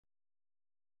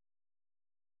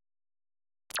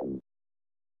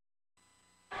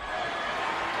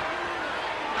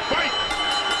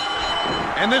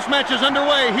And this match is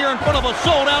underway here in front of a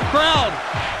sold-out crowd.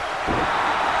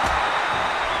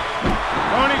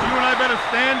 Tony, you and I better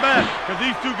stand back, because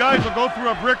these two guys will go through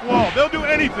a brick wall. They'll do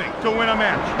anything to win a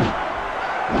match.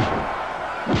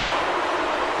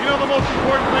 You know, the most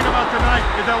important thing about tonight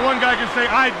is that one guy can say,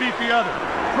 I beat the other.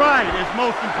 Pride is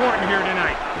most important here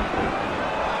tonight.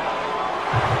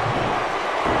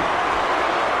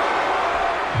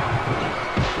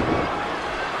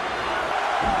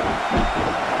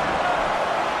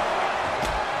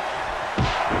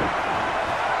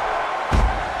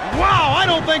 Wow, I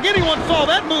don't think anyone saw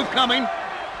that move coming.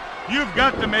 You've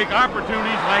got to make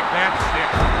opportunities like that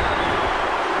stick.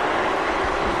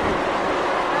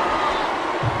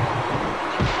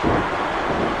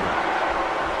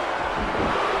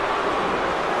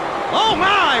 Oh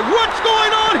my, what's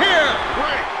going on here?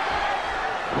 Great.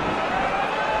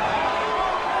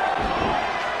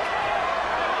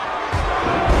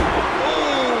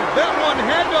 Oh, that one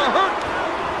had to hurt.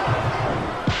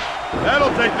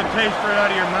 That'll take the taste right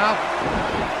out of your mouth.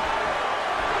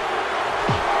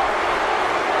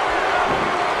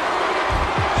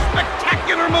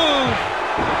 Spectacular move.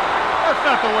 That's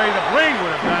not the way the brain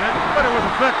would have done it, but it was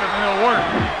effective and it'll work.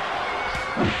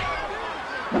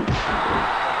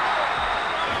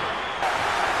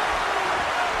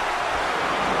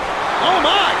 Oh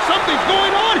my, something's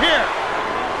going on here.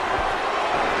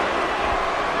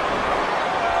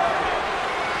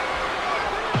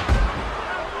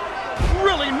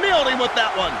 Really nailed him with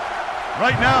that one.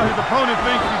 Right now, his opponent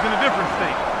thinks he's in a different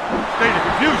state of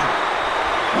confusion.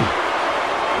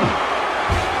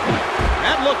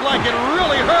 That looked like it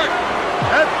really hurt.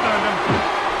 That stunned him.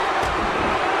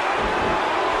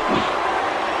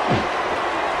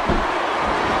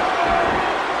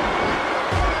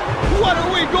 What are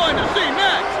we going to see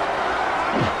next?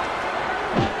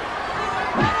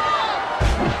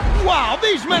 Wow,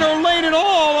 these men are laying it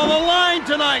all on the line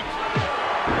tonight.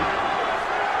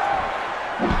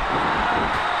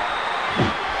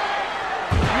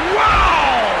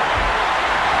 Wow!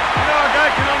 You know, a guy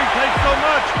can only take so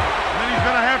much, and then he's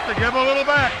going to have to give a little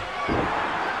back.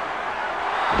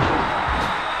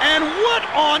 And what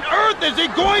on earth is he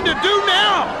going to do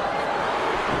now?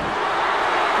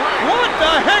 What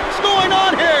the heck's going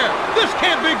on here? This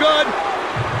can't be good.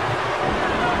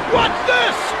 What's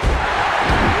this?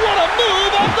 What a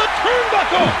move off the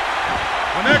turnbuckle!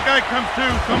 When that guy comes to,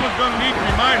 someone's going to need to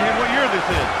remind him what year this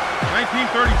is.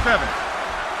 1937.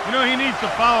 You know, he needs to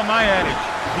follow my adage.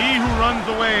 He who runs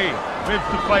away lives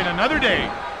to fight another day.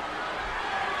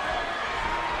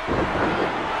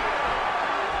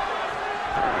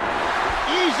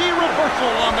 Easy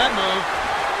reversal on that move.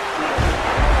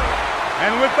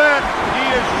 And with that, he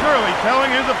is surely telling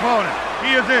his opponent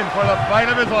he is in for the fight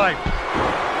of his life.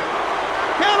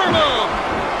 Counter move.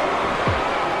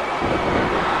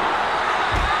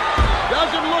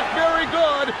 Doesn't look very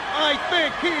good. I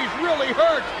think he's really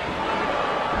hurt.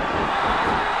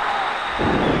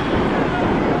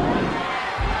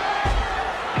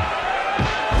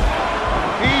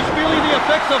 He's feeling the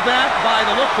effects of that by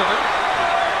the looks of it.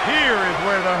 Here is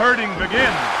where the hurting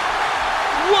begins.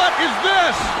 What is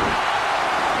this?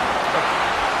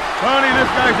 Tony, this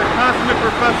guy's a consummate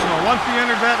professional. Once he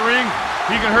enters that ring,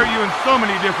 he can hurt you in so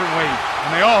many different ways,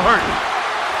 and they all hurt.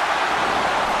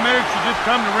 Medic should just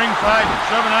come to ringside and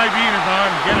shove an IV in his arm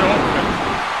and get it over with.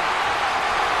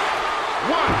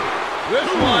 This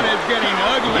one is getting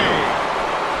ugly.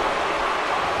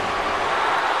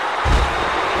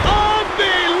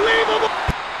 Unbelievable!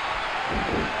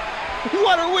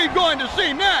 What are we going to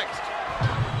see next?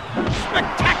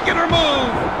 Spectacular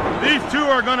move! These two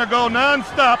are going to go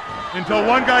non-stop until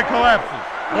one guy collapses,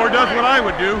 or does what I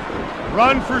would do,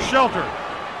 run for shelter.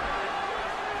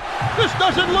 This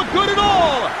doesn't look good at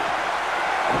all!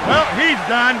 Well, he's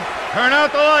done. Turn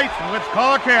out the lights and let's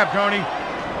call a cab, Tony.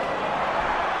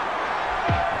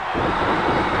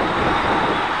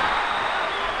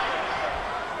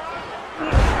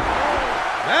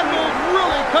 That move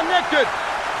really connected.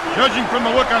 Judging from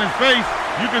the look on his face,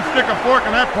 you can stick a fork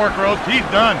in that pork roast. He's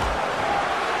done.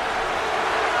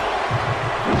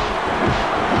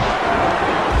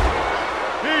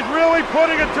 He's really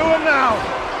putting it to him now.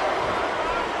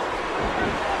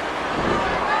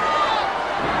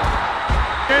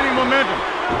 Gaining momentum.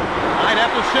 I'd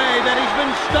have to say that he's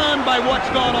been stunned by what's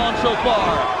gone on so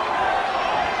far.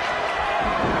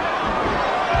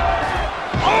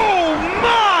 Oh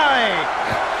my!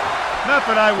 Not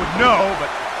that I would know,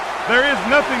 but there is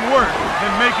nothing worse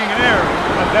than making an error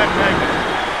of that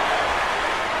magnitude.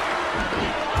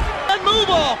 That move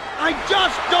off! I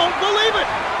just don't believe it!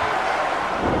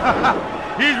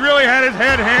 He's really had his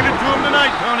head handed to him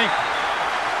tonight, Tony.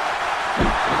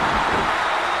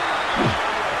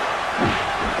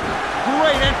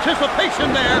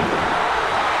 anticipation there.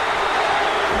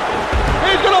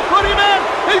 He's going to put him in.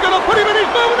 He's going to put him in. He's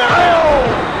moving there. Oh!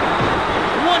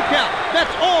 One count.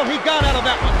 That's all he got out of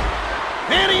that one.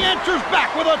 And he answers back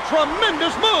with a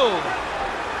tremendous move.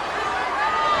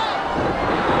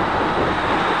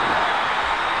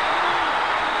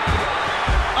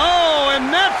 Oh,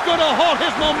 and that's going to halt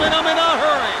his momentum in a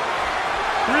hurry.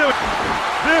 Really,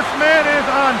 this man is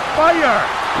on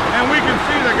fire. And we can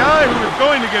see the guy who is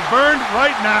going to get burned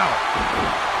right now.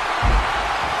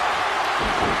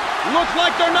 Looks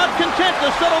like they're not content to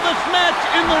settle this match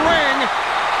in the ring.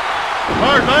 As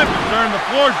far as I'm concerned, the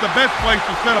floor's the best place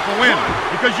to set up a win,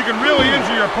 because you can really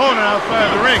injure your opponent outside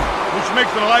of the ring, which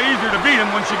makes it a lot easier to beat him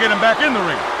once you get him back in the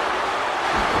ring.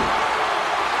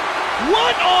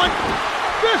 What on?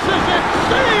 This is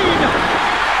insane!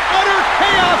 Utter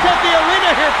chaos at the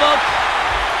arena here, folks.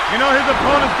 You know, his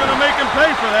opponent's going to make him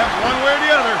pay for that one way or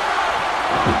the other.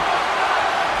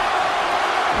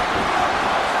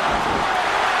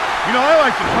 You know, I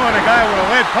like to taunt a guy with a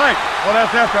lead pipe. Well,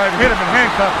 that's after I've hit him and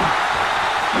handcuffed him.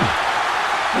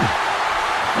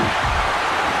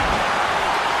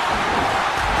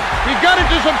 He got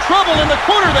into some trouble in the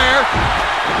corner there.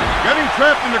 Getting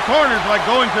trapped in the corner is like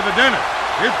going to the dentist.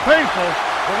 It's painful,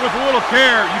 but with a little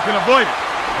care, you can avoid it.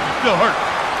 It still hurts.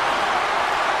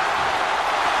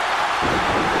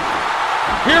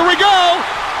 Here we go.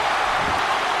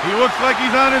 He looks like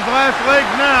he's on his last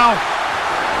legs now.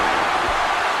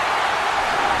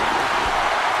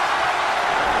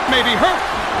 Maybe hurt.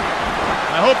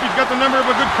 I hope he's got the number of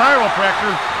a good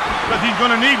chiropractor, because he's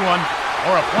going to need one,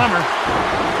 or a plumber.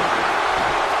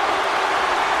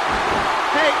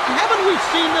 Hey, haven't we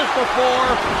seen this before?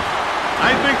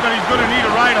 I think that he's going to need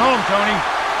a ride home, Tony.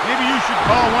 Maybe you should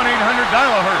call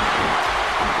 1-800-DIAL-A-HURT.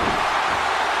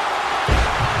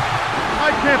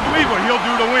 I can't believe what he'll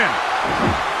do to win.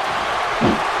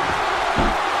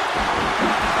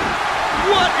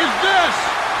 What is this?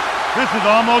 This is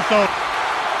almost over.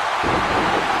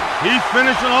 He's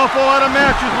finished an awful lot of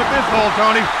matches with this hold,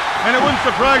 Tony, and it wouldn't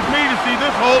surprise me to see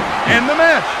this hold end the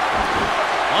match.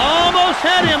 Almost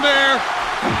had him there.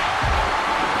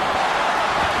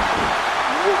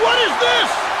 What is this?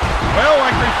 Well,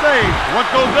 like they say, what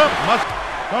goes up must...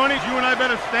 Tony, you and I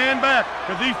better stand back,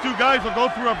 because these two guys will go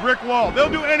through a brick wall.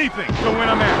 They'll do anything to win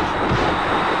a match.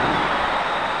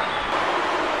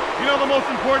 You know, the most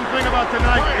important thing about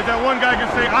tonight is that one guy can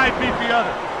say, I beat the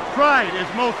other. Pride is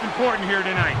most important here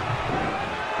tonight.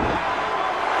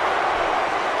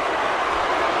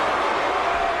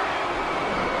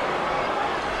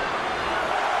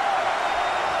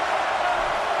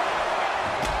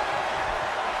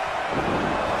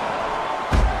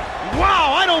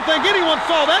 Wow, I don't think anyone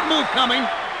saw that move coming.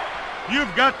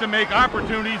 You've got to make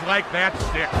opportunities like that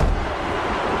stick.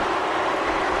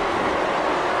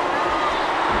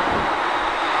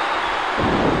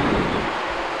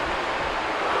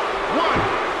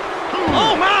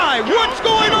 Oh my, what's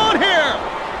going on here?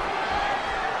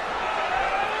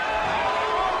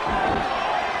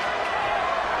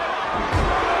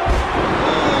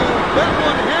 Ooh, that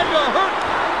one had to hurt.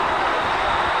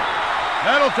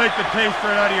 That'll take the taste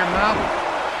right out of your mouth.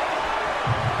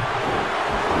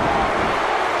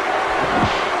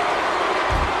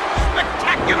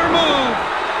 Spectacular move.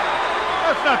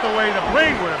 That's not the way the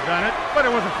Brain would have done it, but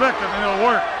it was effective and it'll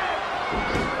work.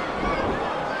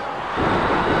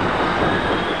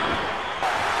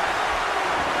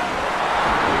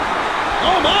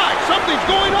 Oh my, something's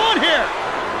going on here.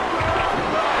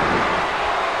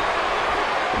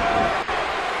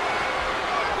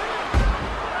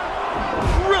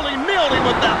 Really nailed him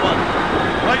with that one.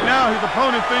 Right now, his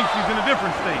opponent thinks he's in a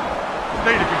different state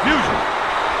of confusion.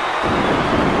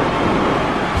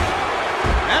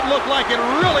 That looked like it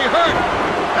really hurt.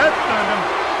 That stunned him.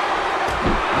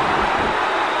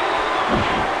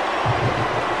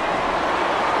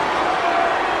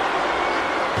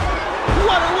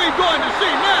 What are we going to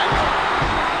see next?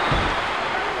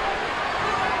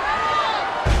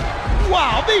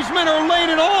 Wow, these men are laying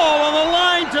it all on the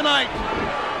line tonight.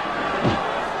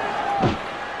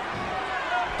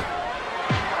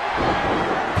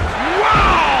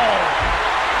 Wow!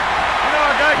 You know,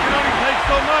 a guy can only take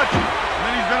so much, and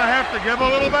then he's going to have to give a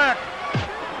little back.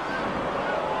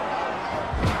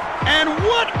 And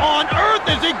what on earth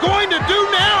is he going to do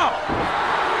now?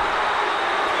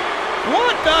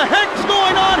 What the heck's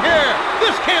going on here?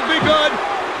 This can't be good.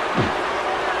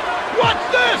 What's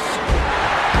this?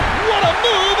 What a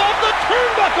move off the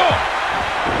turnbuckle.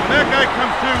 When that guy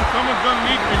comes to, someone's going to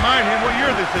need to remind him what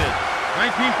year this is.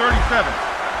 1937.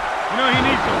 You know, he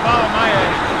needs to follow my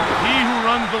adage. He who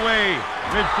runs away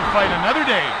lives to fight another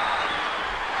day.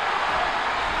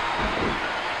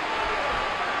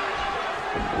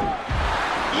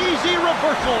 Easy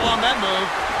reversal on that move.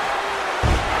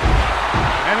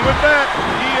 And with that,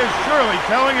 he is surely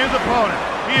telling his opponent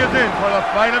he is in for the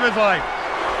fight of his life.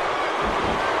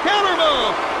 Counter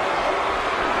move.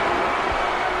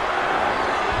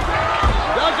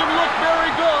 Doesn't look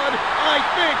very good. I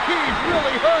think he's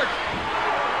really hurt.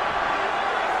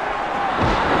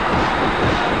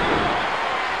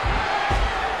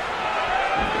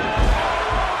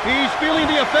 He's feeling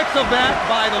the effects of that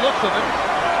by the looks of it.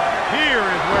 Here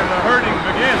is where the hurting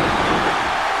begins.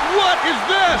 What is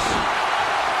this?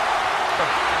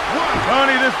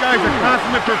 Tony, this guy's a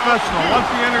consummate professional. Once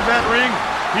he enters that ring,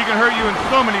 he can hurt you in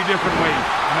so many different ways,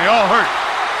 and they all hurt.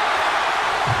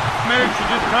 Maybe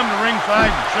should just come to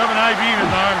ringside and shove an IV in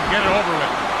his arm and get it over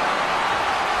with.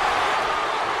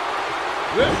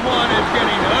 This one is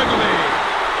getting ugly.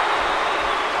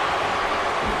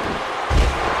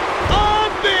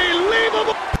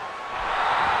 Unbelievable!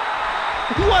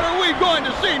 What are we going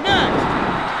to see next?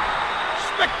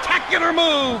 Spectacular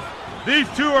move! These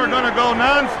two are going to go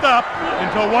non-stop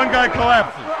until one guy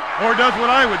collapses, or does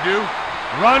what I would do,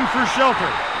 run for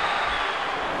shelter.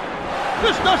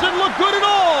 This doesn't look good at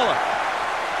all!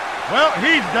 Well,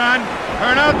 he's done.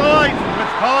 Turn out the lights.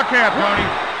 Let's call a cab, Tony.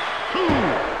 2,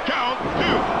 count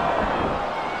 2.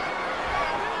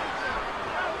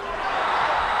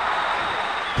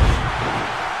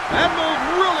 That move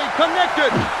really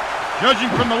connected. Judging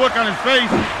from the look on his face,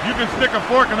 you can stick a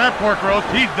fork in that pork roast.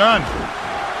 He's done.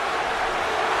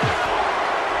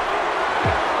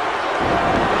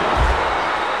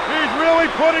 He's really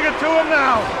putting it to him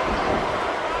now.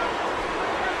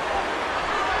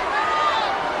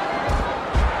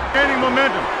 Gaining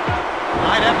momentum.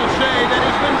 I'd have to say that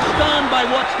he's been stunned by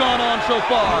what's gone on so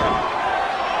far.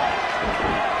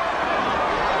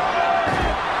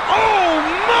 Oh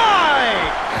my!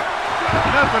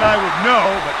 Not that I would know,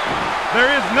 but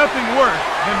there is nothing worse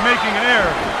than making an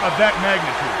error of that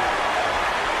magnitude.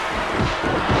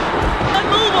 That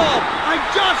move off! I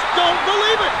just don't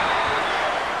believe it!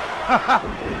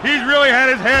 He's really had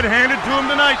his head handed to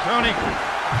him tonight, Tony.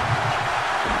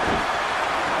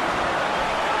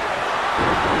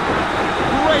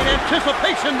 Great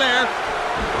anticipation there.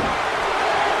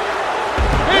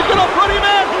 He's gonna put him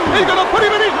in! He's gonna put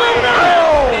him in! He's moving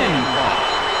out!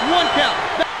 One count.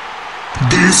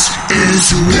 This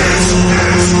is wrestling.